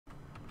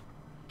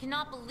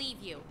cannot believe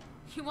you.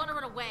 You want to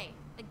run away.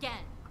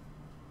 Again.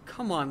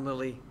 Come on,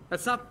 Lily.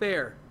 That's not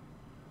fair.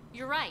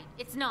 You're right,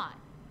 it's not.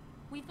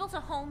 We built a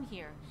home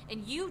here,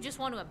 and you just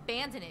want to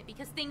abandon it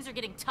because things are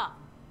getting tough.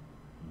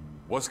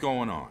 What's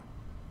going on?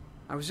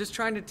 I was just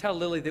trying to tell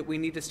Lily that we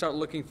need to start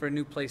looking for a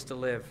new place to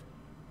live.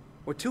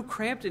 We're too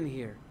cramped in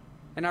here,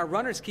 and our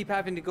runners keep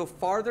having to go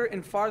farther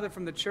and farther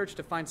from the church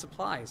to find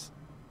supplies.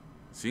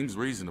 Seems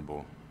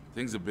reasonable.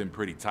 Things have been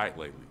pretty tight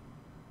lately.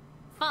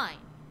 Fine.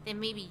 Then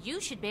maybe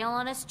you should bail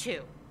on us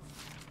too.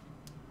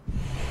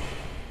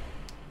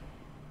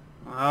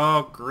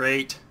 Oh,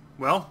 great.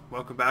 Well,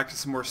 welcome back to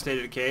some more State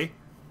of Decay.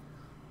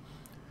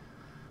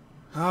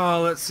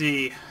 Oh, let's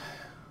see.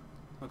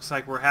 Looks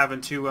like we're having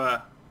to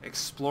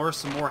explore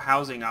some more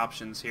housing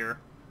options here.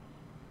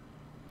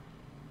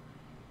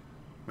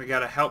 We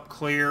gotta help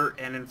clear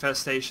an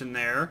infestation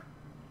there.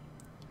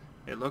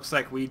 It looks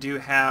like we do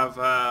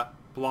have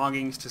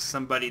belongings to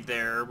somebody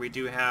there. We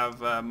do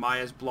have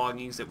Maya's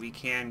belongings that we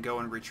can go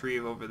and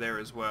retrieve over there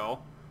as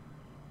well.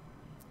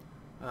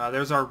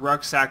 There's our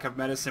rucksack of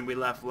medicine we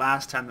left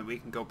last time that we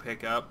can go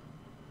pick up.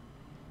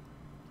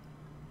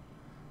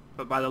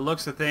 But by the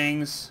looks of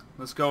things,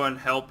 let's go and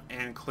help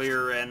and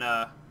clear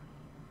an,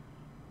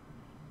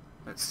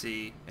 let's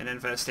see, an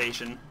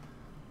infestation.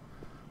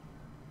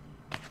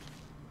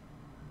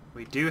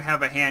 We do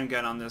have a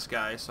handgun on this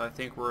guy, so I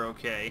think we're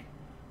okay.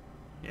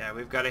 Yeah,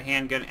 we've got a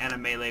handgun and a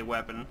melee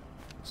weapon,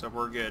 so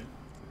we're good.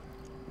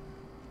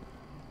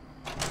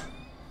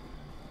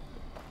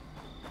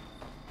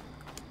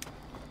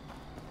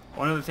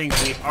 One of the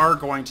things we are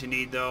going to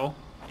need, though,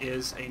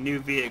 is a new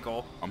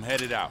vehicle. I'm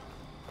headed out.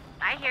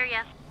 I hear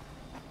ya.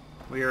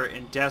 We are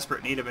in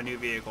desperate need of a new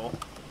vehicle.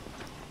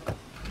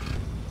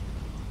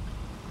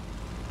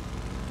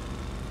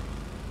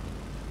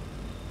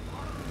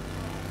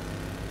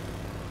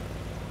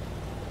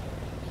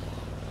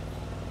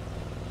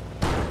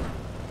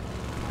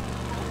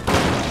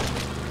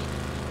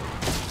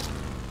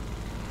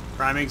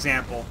 Prime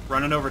example,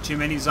 running over too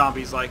many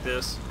zombies like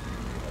this.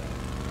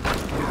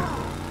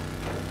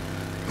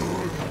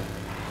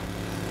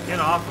 Get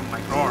off of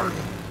my car.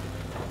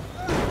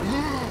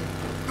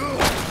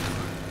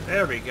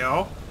 There we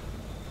go.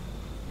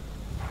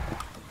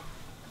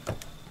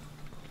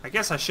 I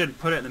guess I should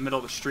put it in the middle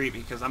of the street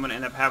because I'm going to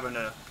end up having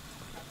to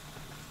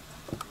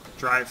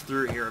drive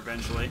through here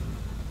eventually.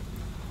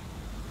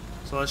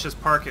 So let's just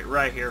park it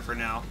right here for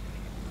now.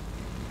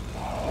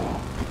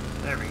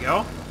 There we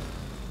go.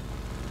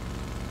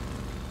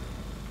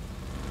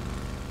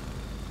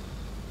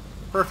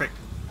 Perfect.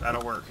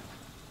 That'll work.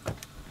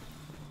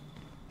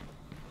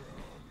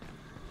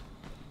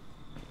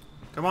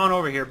 Come on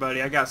over here,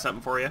 buddy. I got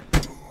something for you.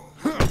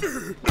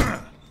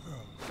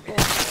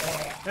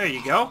 There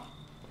you go.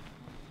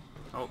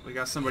 Oh, we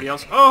got somebody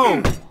else.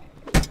 Oh!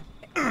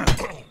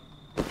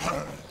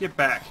 Get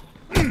back.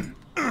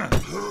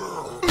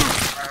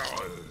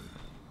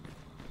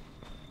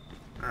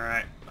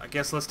 Alright. I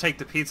guess let's take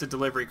the pizza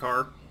delivery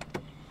car.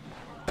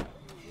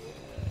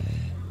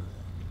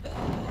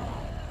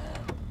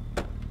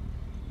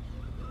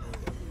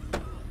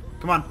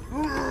 Come on.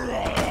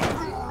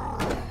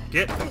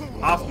 Get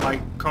off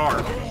my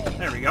car.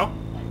 There we go.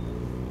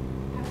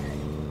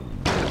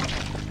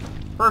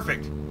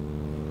 Perfect.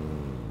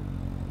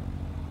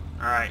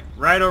 Alright,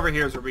 right over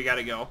here is where we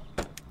gotta go.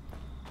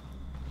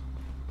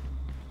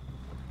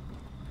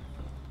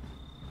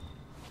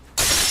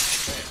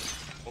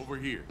 Over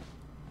here.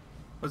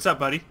 What's up,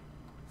 buddy?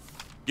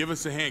 Give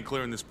us a hand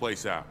clearing this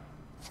place out.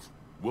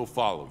 We'll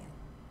follow you.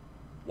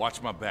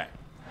 Watch my back.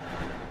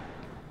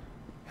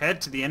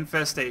 Head to the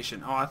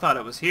infestation. Oh, I thought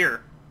it was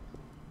here.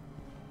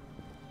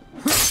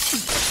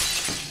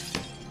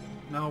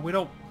 No, we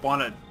don't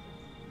want to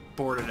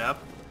board it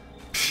up.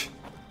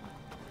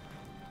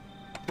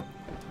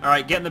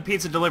 Alright, get in the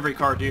pizza delivery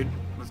car, dude.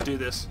 Let's do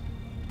this.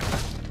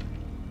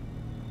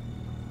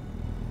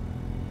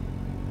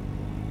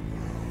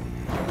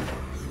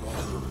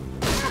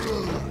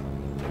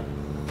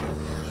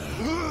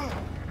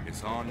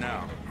 It's on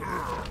now.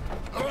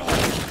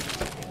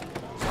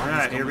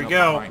 Alright, here we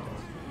go.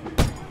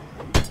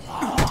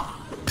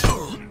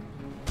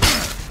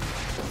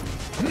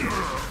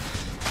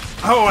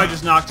 Oh, I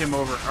just knocked him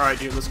over. Alright,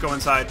 dude, let's go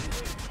inside.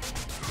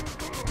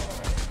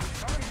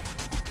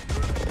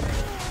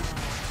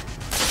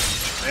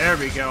 There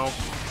we go.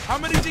 How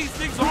many of these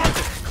things are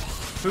there?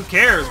 Who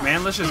cares,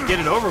 man? Let's just get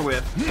it over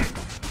with.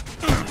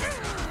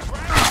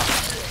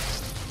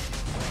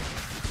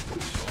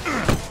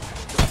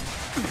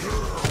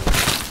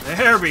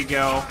 There we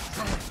go.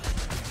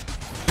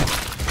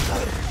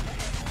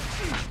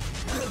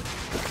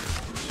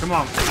 Come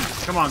on.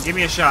 Come on, give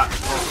me a shot.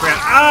 Oh, crap.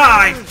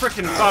 Ah, I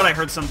freaking thought I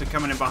heard something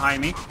coming in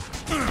behind me.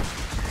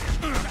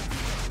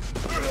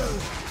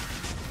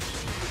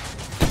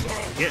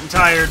 Getting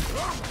tired.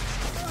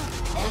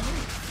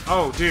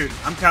 Oh, dude,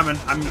 I'm coming.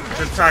 I'm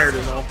just tired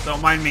as well.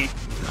 Don't mind me.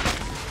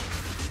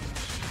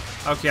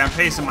 Okay, I'm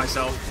pacing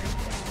myself.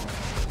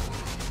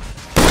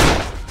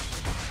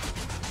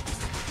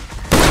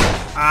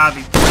 Ah,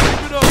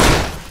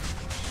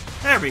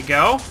 there we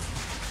go.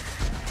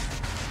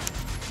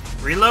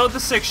 Reload the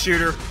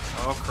 6-shooter.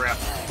 Oh, crap.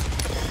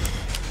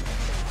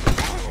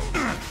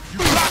 You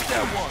got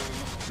that one.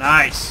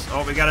 Nice.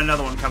 Oh, we got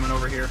another one coming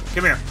over here.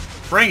 Come here.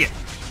 Bring it.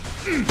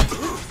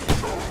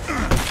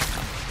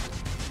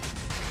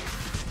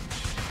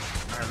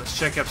 Alright, let's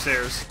check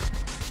upstairs.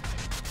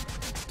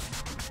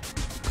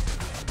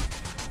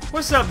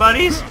 What's up,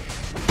 buddies?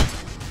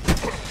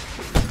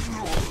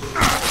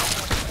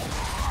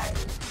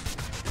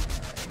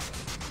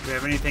 Do we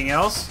have anything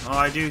else? Oh,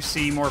 I do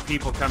see more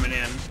people coming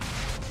in.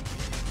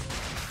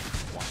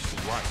 Watch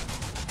the right.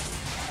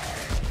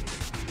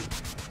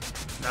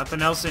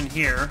 Nothing else in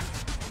here.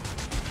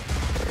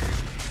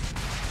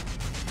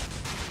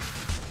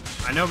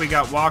 I know we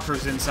got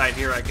walkers inside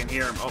here. I can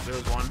hear them. Oh,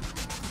 there's one.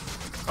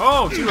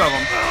 Oh, 2 of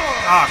them.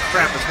 Ah,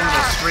 crap. It's one of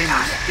those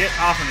streamers. Get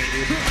off of me,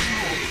 dude.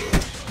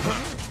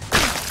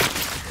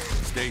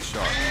 Stay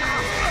sharp.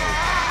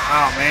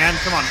 Oh, man.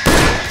 Come on.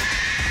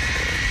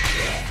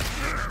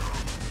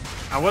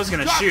 I was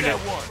going to shoot it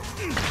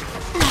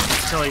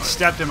until he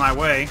stepped in my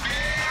way.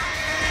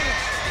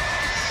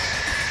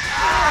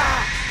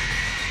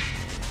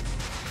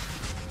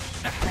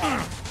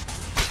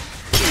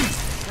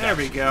 There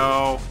we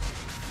go.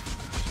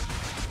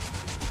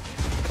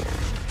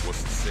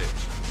 What's the sitch?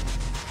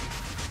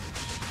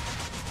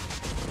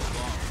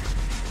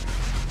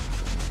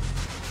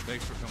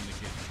 Thanks for coming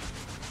again.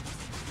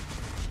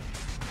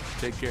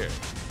 Take care.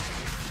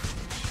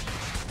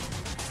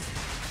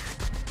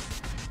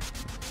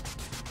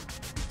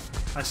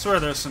 I swear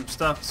there's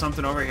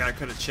something over here I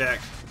could have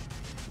checked.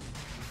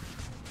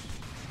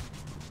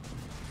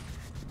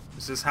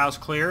 Is this house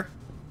clear?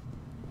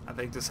 I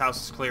think this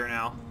house is clear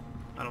now.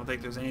 I don't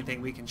think there's anything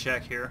we can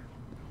check here.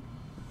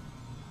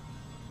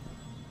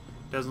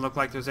 Doesn't look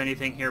like there's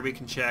anything here we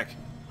can check.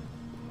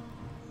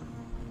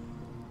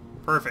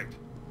 Perfect.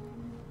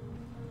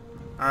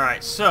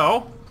 Alright,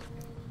 so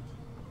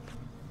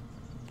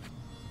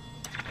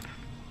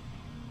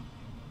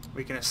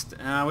we can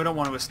we don't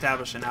want to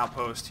establish an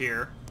outpost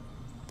here.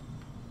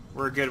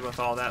 We're good with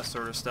all that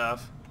sort of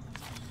stuff.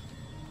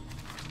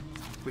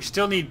 We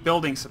still need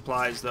building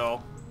supplies,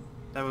 though.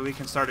 That way we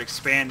can start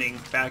expanding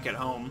back at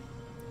home.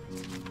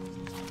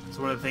 It's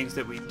one of the things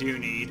that we do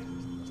need.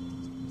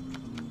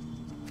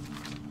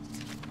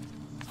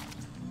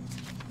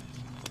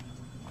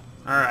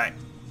 Alright,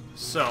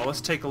 so let's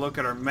take a look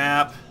at our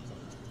map.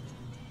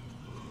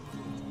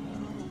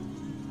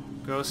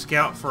 Go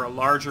scout for a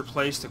larger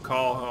place to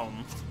call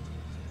home.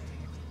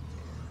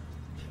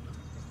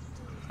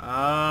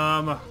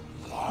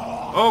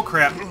 Oh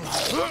crap.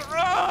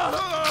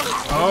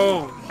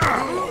 Oh.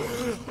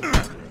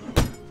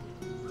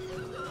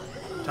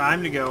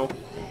 Time to go.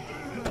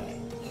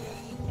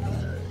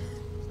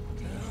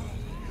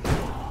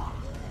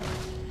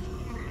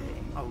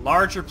 A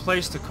larger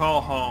place to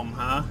call home,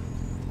 huh?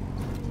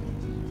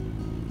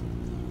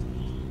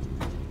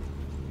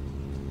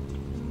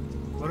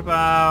 What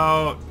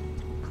about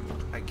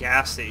a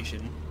gas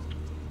station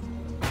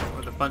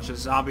with a bunch of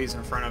zombies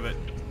in front of it?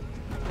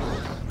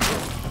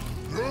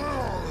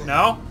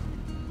 No?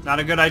 Not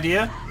a good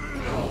idea?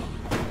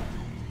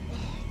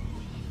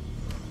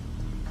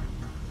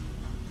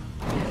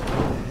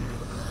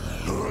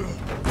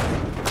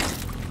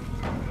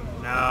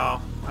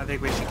 No. I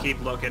think we should keep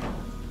looking.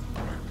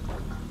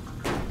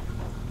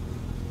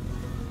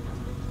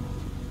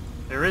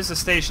 There is a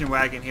station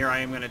wagon here I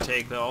am going to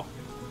take, though.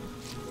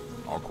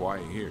 All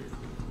quiet here.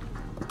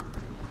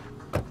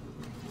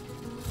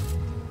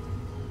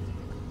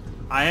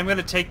 I am going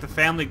to take the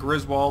family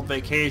Grizwald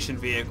vacation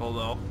vehicle,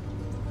 though.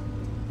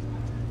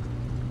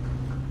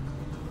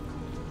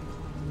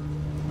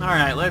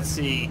 Alright, let's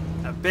see.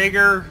 A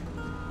bigger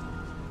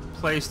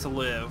place to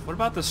live. What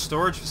about the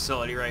storage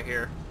facility right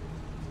here?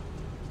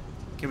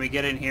 Can we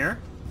get in here?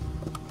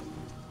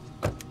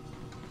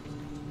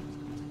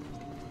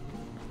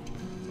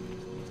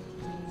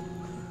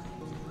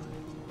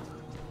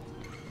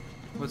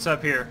 What's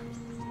up here?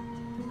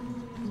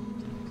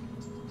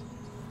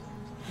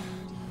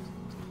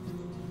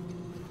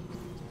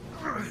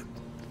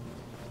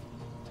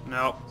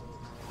 Nope.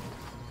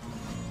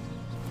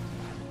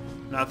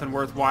 Nothing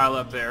worthwhile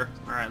up there.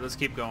 Alright, let's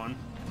keep going.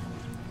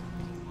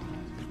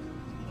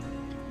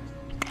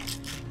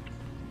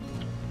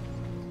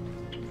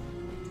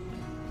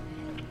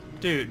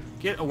 Dude,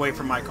 get away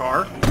from my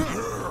car.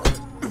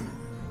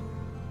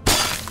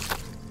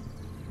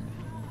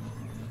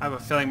 I have a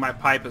feeling my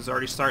pipe is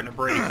already starting to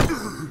break.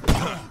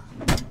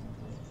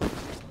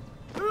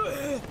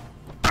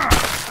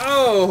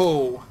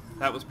 Oh!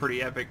 That was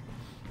pretty epic.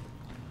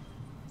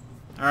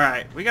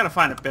 Alright, we gotta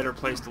find a better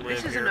place to live here.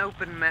 This is an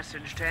open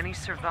message to any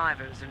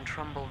survivors in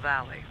Trumbull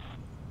Valley.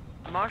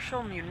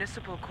 Marshall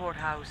Municipal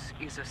Courthouse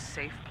is a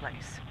safe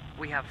place.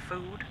 We have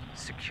food,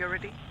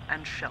 security,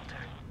 and shelter.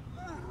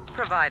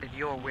 Provided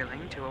you're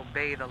willing to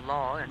obey the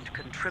law and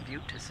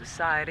contribute to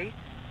society,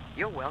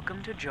 you're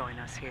welcome to join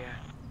us here.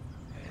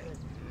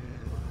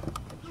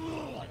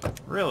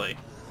 Really?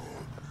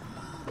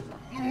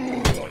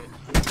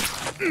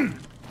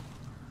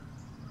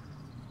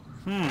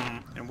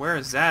 And where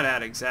is that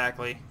at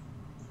exactly?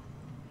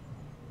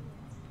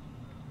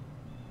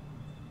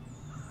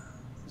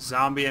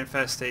 Zombie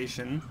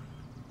infestation.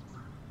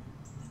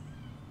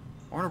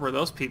 I wonder where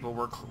those people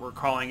were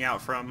calling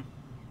out from.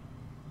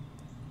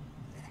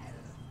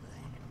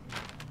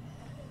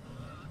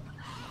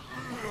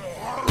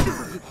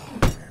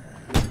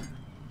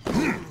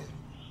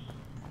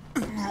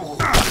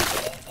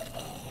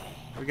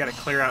 We gotta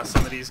clear out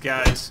some of these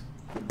guys.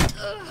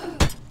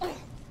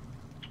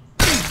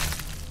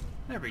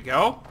 There we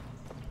go.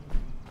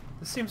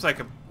 This seems like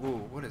a...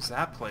 Ooh, what is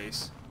that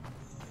place?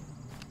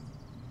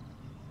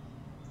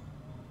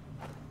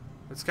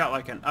 It's got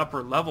like an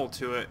upper level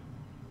to it.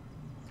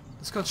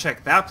 Let's go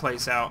check that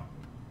place out.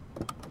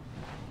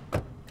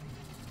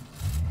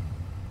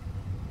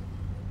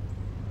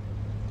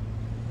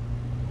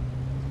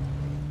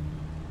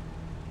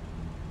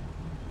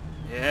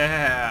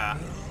 Yeah.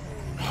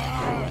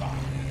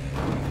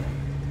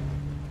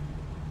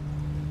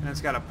 And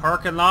it's got a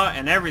parking lot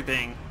and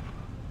everything.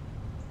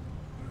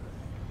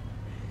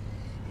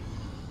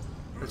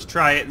 Let's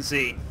try it and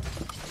see.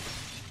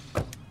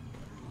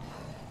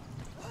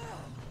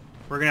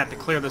 We're gonna have to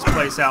clear this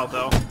place out,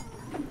 though.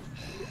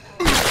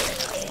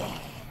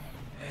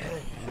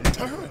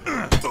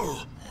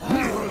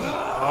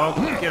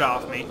 Oh, get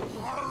off me.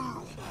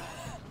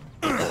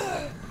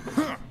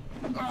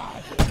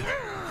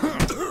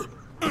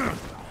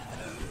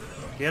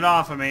 Get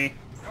off of me.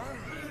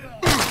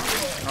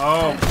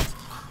 Oh,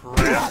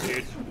 crap,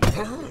 dude.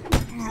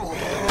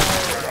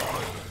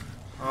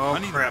 Oh, I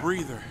need crap. a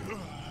breather.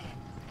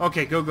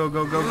 Okay, go, go,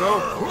 go, go, go.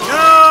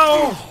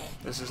 No!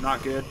 This is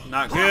not good.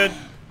 Not good.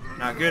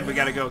 Not good. We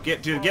gotta go.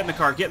 Dude, get in the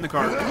car. Get in the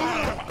car.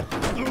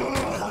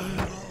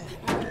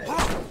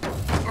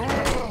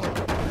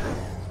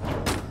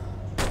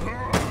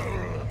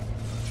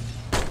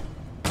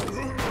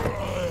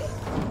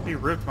 He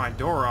ripped my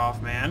door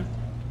off, man.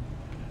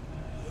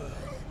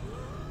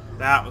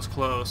 That was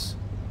close.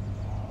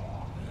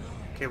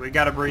 Okay, we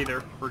got a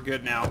breather. We're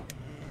good now.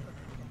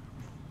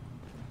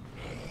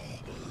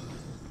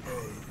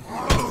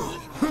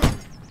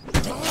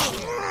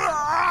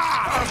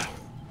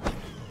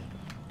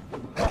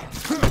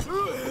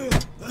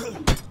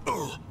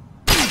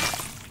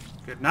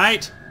 Good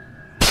night,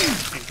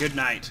 and good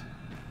night.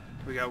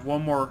 We got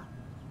one more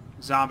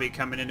zombie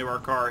coming into our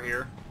car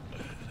here.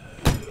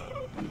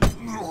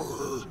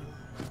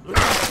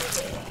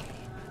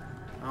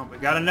 Oh, we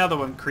got another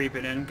one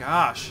creeping in.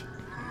 Gosh.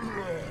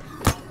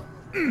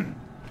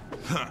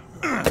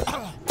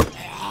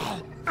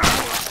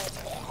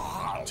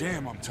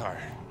 Damn, I'm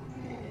tired.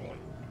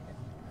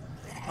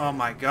 Oh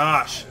my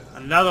gosh.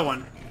 Another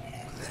one.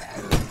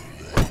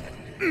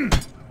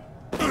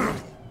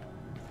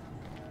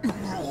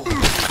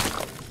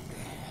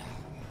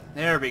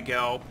 There we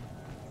go.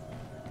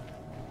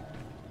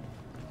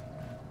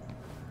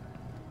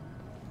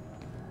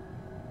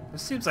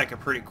 This seems like a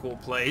pretty cool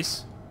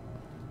place.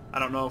 I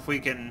don't know if we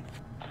can...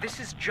 This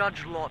is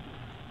Judge Lawton.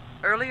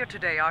 Earlier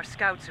today, our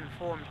scouts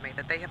informed me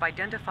that they have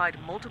identified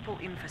multiple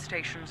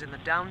infestations in the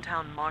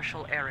downtown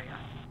Marshall area.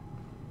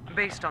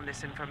 Based on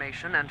this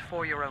information, and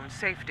for your own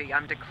safety,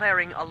 I'm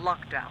declaring a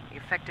lockdown,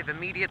 effective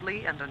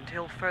immediately and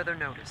until further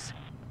notice.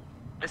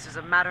 This is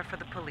a matter for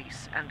the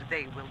police, and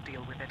they will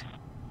deal with it.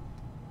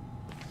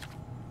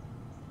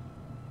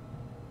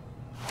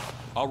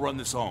 I'll run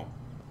this home.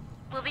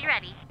 We'll be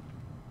ready.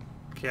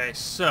 Okay,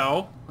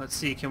 so, let's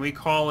see, can we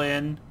call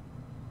in...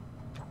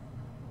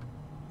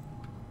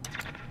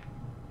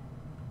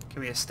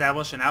 Can we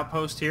establish an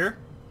outpost here?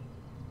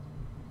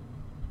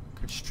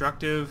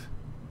 Constructive...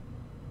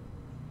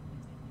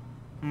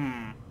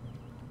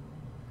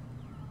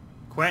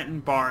 Quentin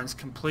Barnes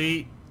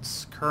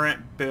completes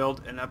current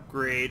build and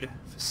upgrade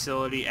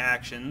facility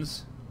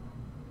actions.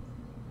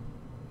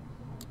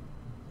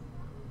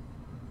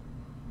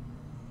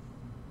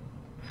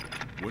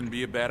 Wouldn't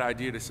be a bad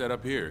idea to set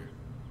up here.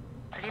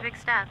 Pretty big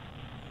step.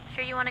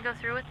 Sure you want to go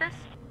through with this?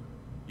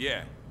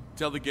 Yeah,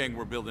 tell the gang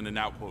we're building an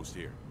outpost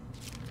here.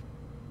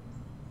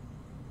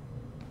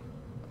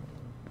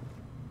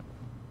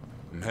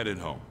 I'm headed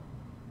home.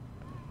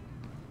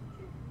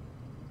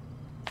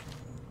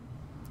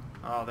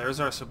 Oh, there's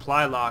our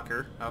supply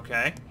locker.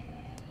 Okay.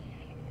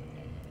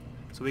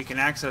 So we can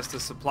access the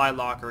supply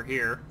locker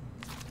here.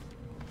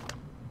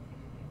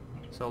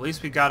 So at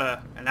least we got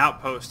an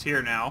outpost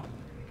here now.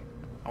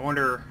 I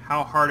wonder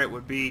how hard it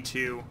would be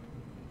to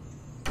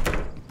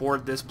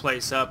board this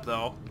place up,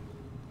 though.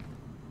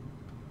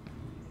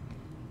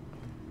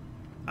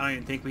 I don't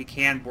even think we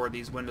can board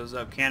these windows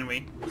up, can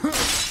we?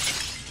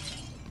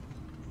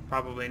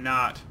 Probably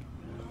not.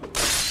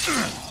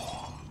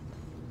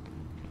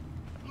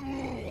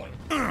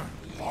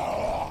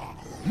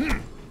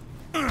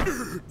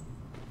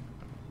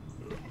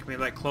 Can we,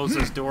 like, close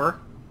this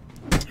door?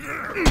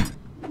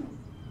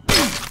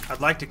 I'd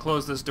like to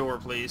close this door,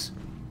 please.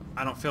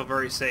 I don't feel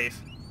very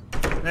safe.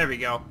 There we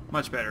go.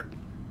 Much better.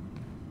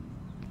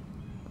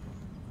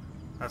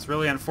 That's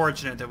really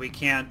unfortunate that we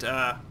can't,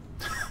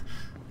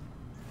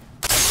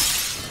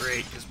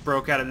 Great, just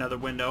broke out another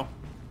window.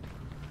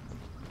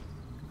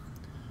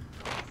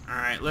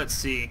 Alright, let's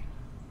see.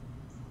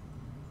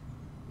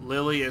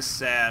 Lily is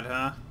sad,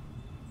 huh?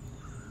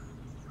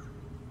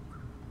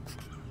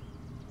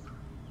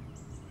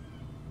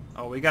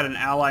 Oh, we got an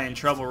ally in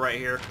trouble right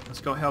here.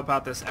 Let's go help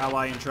out this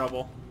ally in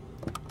trouble.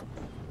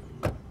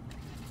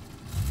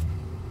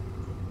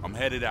 I'm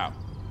headed out.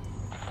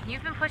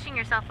 You've been pushing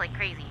yourself like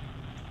crazy.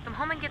 Come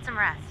home and get some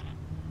rest.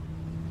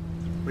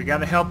 We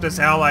gotta help this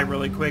ally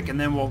really quick, and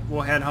then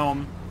we'll head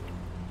home.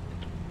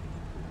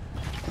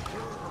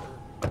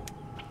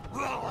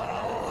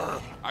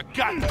 I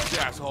got these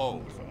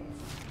assholes.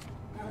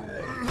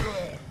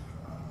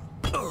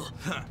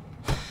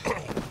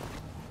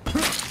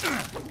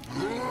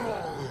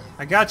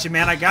 I got you,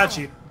 man. I got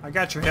you. I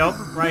got your help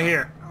right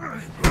here.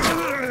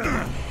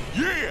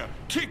 Yeah,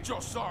 kick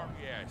your sorry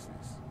asses.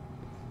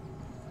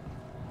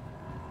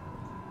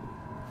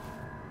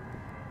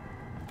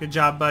 Good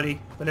job,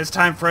 buddy. But it's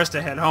time for us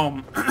to head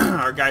home.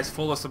 Our guy's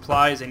full of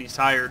supplies and he's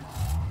tired.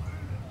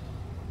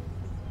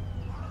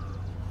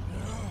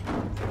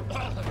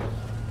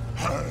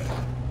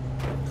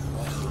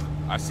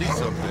 I see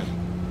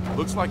something.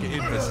 Looks like an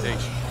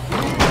infestation.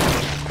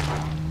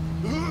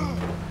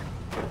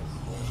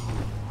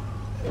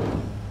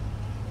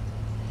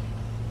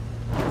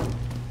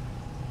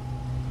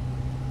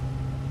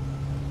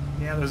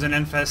 Yeah, there's an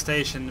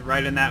infestation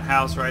right in that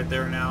house right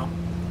there now.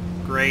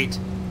 Great.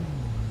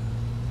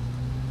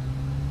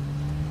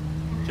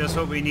 Just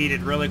what we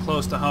needed, really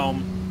close to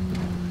home.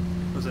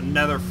 Was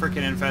another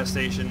freaking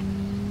infestation.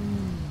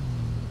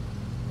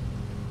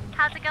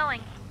 How's it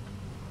going?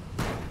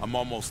 I'm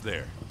almost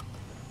there.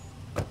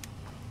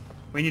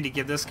 We need to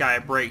give this guy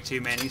a break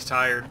too, man. He's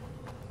tired.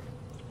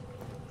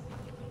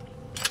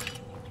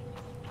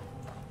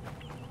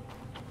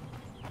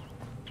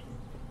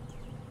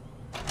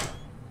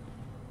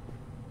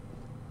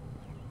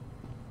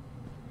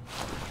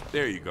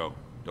 There you go.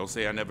 Don't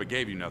say I never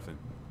gave you nothing.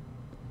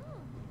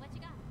 What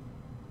you got?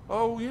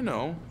 Oh, you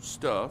know,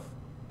 stuff.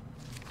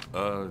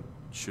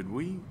 Should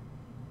we?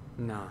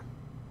 Nah.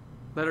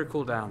 Let her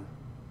cool down.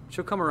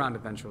 She'll come around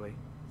eventually.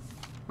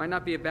 Might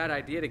not be a bad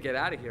idea to get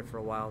out of here for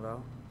a while,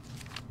 though.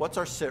 What's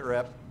our sit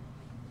rep?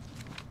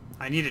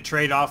 I need to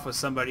trade off with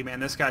somebody, man.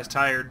 This guy's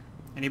tired.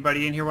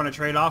 Anybody in here want to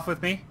trade off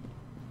with me?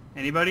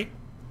 Anybody?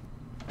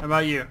 How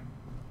about you?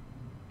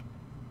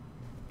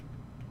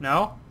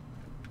 No?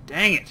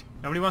 Dang it.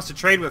 Nobody wants to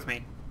trade with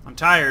me. I'm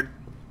tired.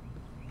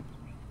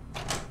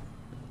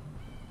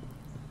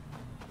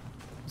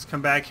 Let's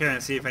come back here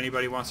and see if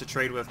anybody wants to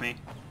trade with me.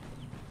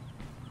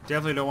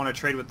 Definitely don't want to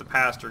trade with the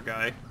pastor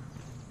guy.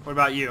 What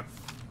about you?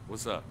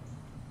 What's up?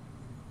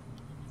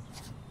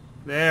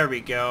 There we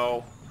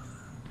go.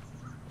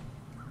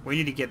 We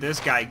need to get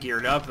this guy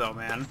geared up though,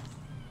 man.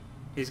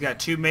 He's got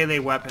 2 melee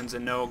weapons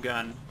and no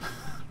gun.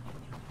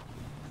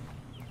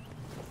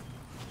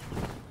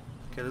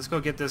 Okay, let's go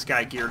get this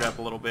guy geared up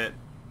a little bit.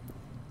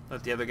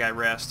 Let the other guy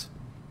rest.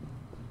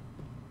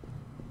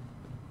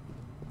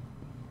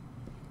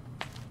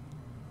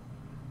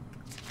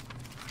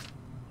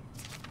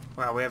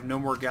 Wow, we have no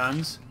more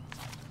guns.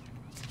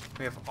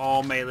 We have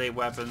all melee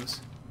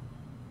weapons.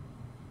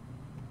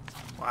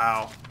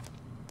 Wow.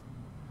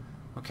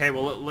 Okay,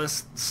 well,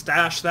 let's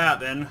stash that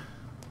then.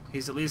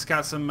 He's at least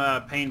got some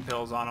pain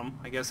pills on him.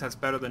 I guess that's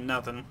better than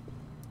nothing.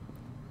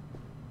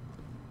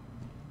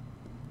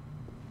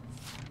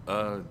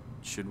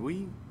 Should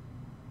we?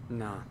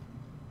 Nah.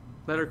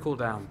 Let her cool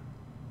down.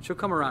 She'll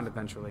come around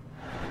eventually.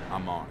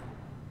 I'm on.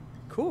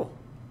 Cool.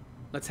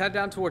 Let's head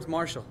down towards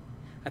Marshall.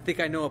 I think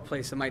I know a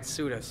place that might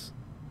suit us.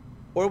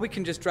 Or we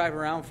can just drive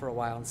around for a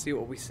while and see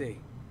what we see.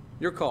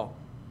 Your call.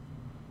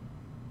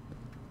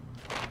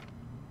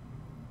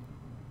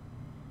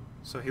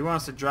 So he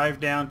wants to drive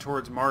down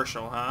towards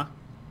Marshall, huh?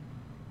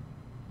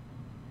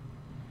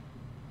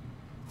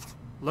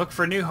 Look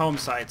for new home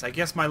sites. I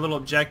guess my little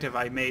objective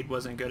I made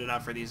wasn't good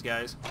enough for these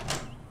guys.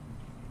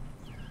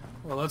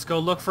 Well, let's go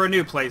look for a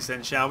new place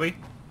then, shall we?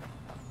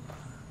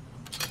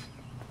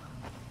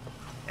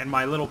 And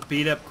my little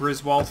beat-up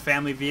Grizwald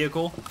family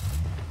vehicle.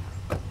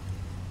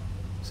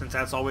 Since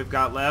that's all we've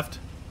got left.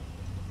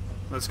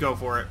 Let's go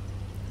for it.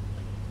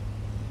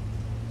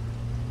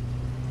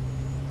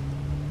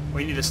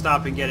 We need to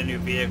stop and get a new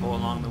vehicle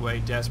along the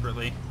way,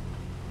 desperately.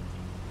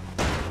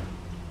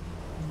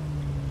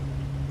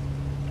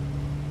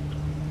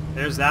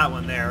 There's that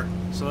one there.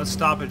 So let's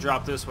stop and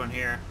drop this one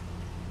here.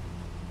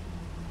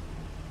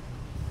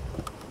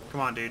 Come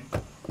on, dude.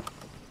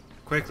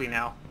 Quickly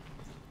now.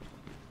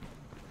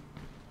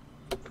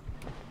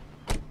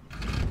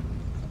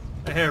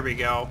 There we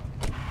go.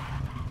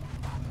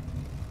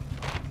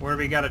 Where do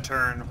we gotta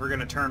turn? We're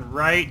gonna turn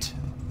right.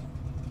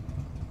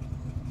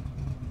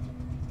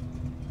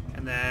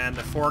 And then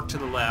the fork to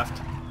the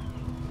left.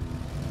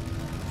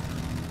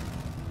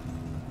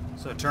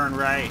 So turn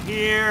right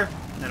here,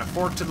 and then a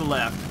fork to the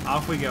left.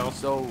 Off we go.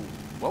 So,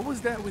 what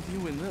was that with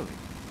you and Lily?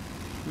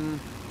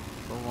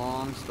 It's a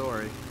long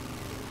story.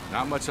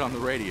 Not much on the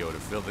radio to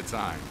fill the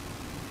time.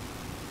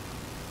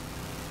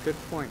 Good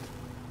point.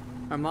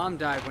 My mom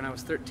died when I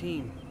was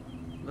 13.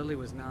 Lily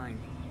was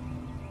 9.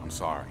 I'm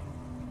sorry.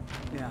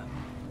 Yeah.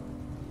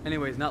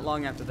 Anyways, not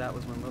long after that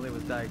was when Lily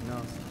was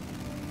diagnosed.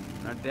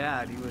 And our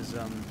dad, he's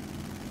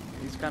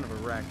kind of a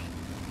wreck.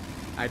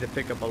 I had to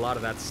pick up a lot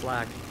of that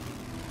slack.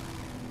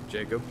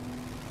 Jacob,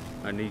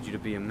 I need you to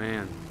be a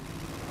man.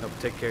 Help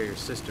take care of your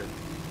sister. You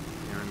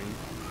know what I mean?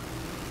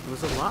 It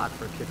was a lot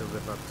for a kid to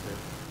live up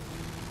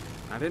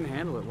to. I didn't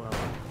handle it well.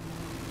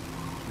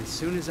 As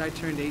soon as I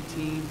turned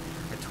 18,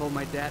 I told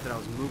my dad that I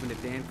was moving to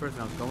Danforth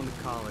and I was going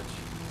to college.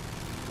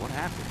 What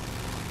happened?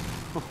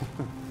 Oh,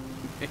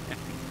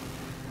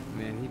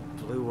 man, he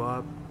blew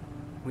up.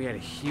 We had a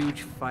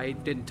huge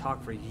fight, didn't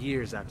talk for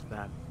years after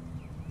that.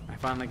 I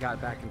finally got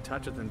back in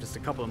touch with him just a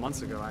couple of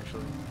months ago,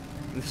 actually.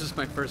 And this is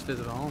my first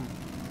visit home.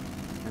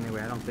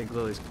 Anyway, I don't think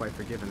Lily's quite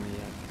forgiven me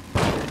yet.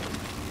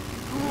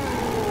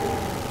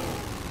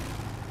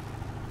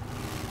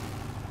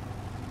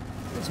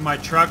 This is my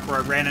truck where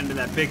I ran into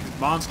that big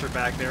monster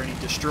back there and he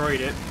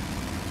destroyed it.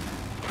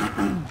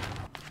 I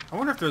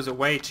wonder if there's a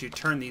way to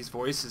turn these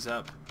voices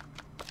up.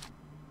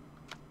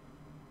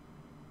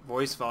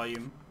 Voice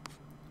volume.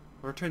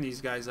 Or turn these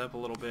guys up a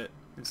little bit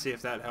and see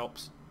if that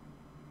helps.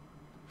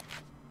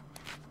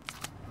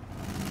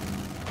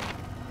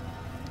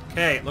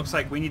 Okay, it looks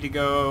like we need to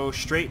go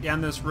straight down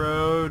this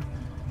road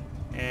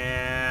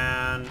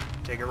and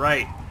take a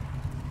right.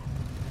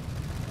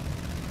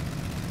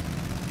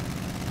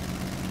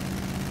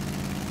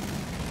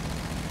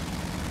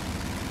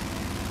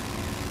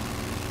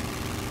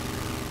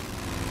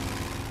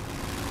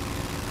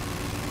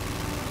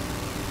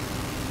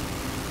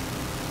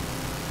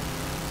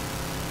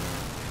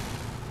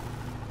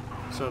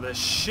 So this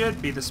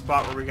should be the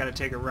spot where we gotta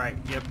take a right.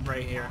 Yep,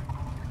 right here.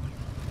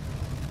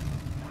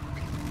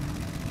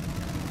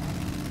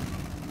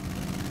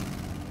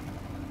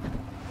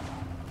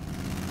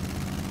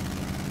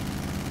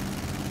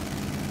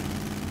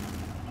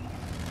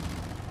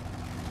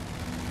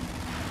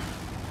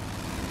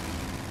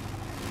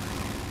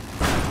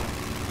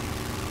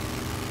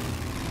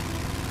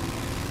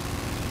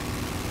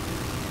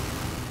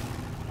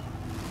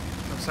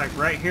 Looks like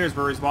right here is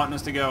where he's wanting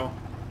us to go.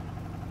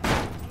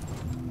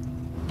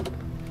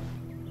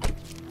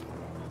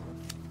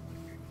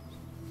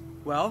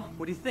 Well,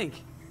 what do you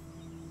think?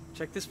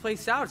 Check this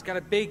place out. It's got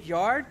a big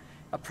yard,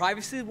 a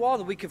privacy wall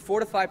that we could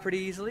fortify pretty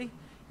easily,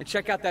 and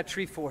check out that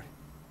tree fort.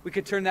 We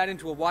could turn that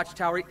into a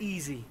watchtower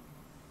easy.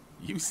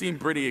 You seem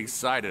pretty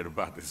excited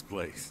about this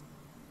place.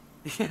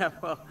 Yeah,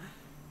 well,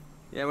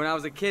 when I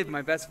was a kid,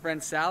 my best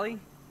friend Sally,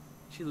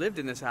 she lived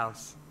in this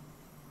house.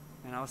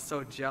 And I was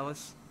so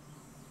jealous.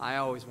 I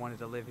always wanted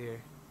to live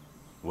here.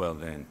 Well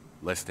then,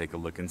 let's take a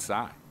look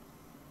inside.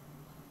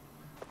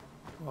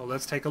 Well,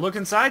 let's take a look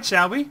inside,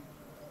 shall we?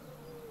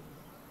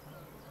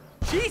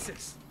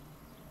 Jesus!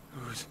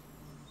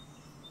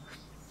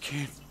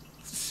 Can't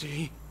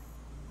see.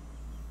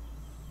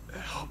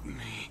 Help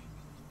me.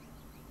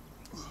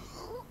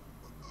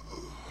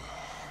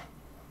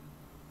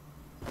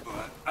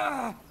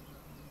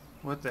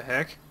 What the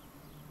heck?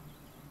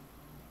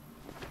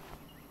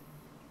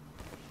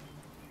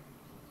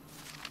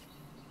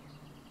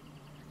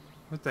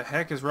 What the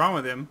heck is wrong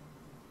with him?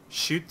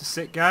 Shoot the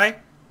sick guy?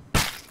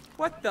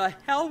 What the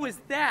hell was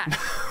that?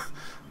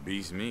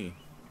 Beats me.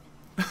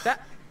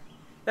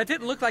 That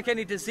didn't look like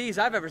any disease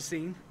I've ever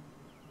seen.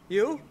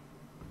 You?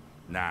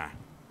 Nah.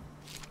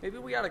 Maybe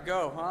we ought to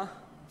go, huh?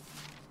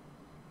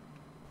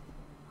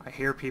 I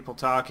hear people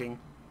talking.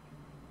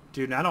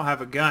 Dude, I don't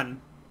have a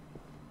gun.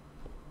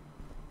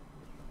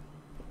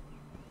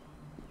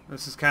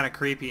 This is kind of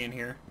creepy in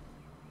here.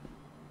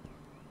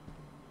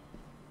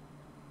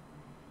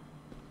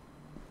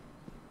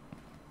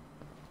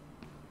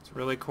 It's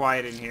really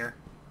quiet in here.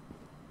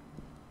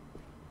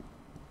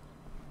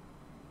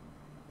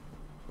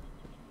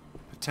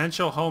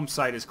 Potential home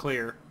site is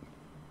clear.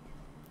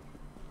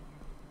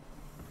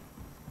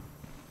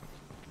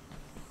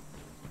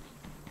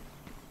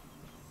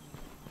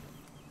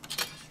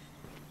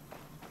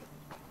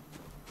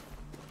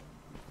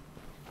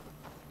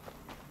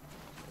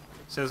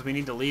 Says we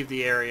need to leave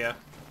the area.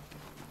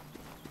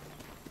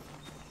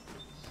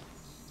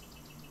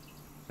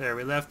 There,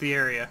 we left the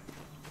area.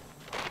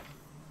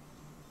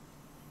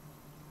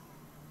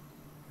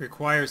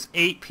 Requires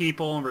 8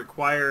 people and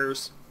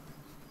requires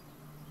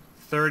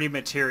 30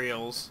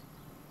 materials.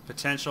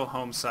 Potential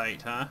home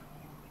site, huh?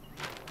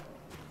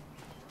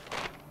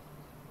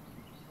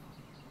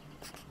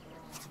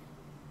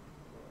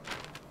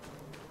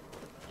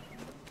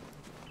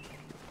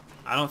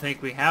 I don't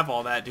think we have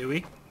all that, do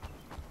we?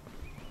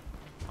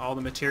 All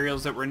the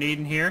materials that we're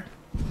needing here.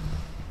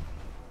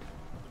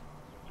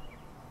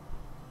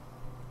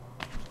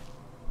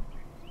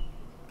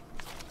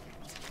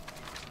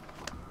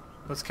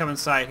 Let's come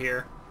inside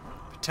here.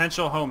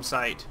 Potential home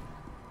site.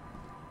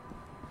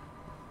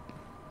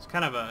 It's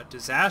kind of a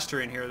disaster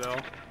in here, though.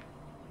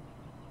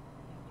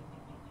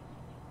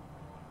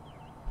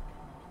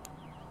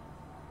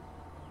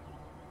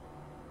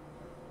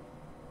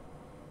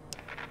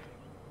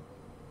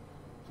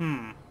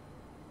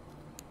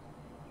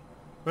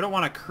 We don't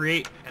want to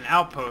create an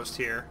outpost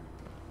here.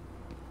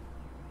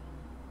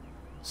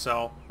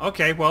 So,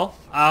 okay, well,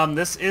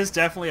 this is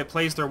definitely a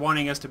place they're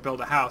wanting us to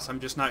build a house. I'm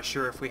just not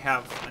sure if we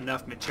have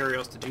enough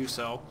materials to do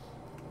so.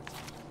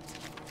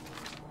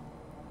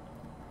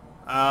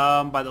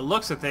 By the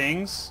looks of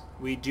things,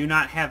 we do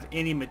not have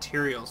any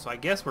materials, so I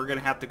guess we're going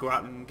to have to go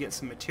out and get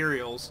some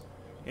materials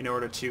in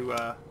order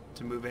to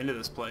move into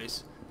this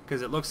place.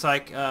 Because it looks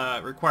like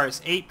it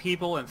requires 8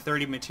 people and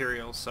 30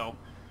 materials, so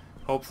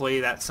hopefully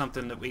that's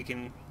something that we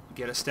can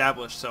get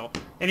established. So,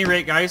 at any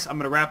rate, guys, I'm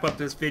going to wrap up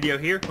this video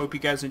here. Hope you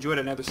guys enjoyed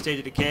another State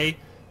of Decay,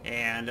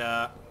 and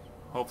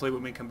hopefully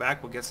when we come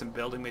back, we'll get some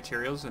building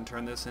materials and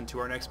turn this into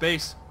our next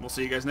base. We'll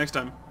see you guys next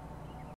time.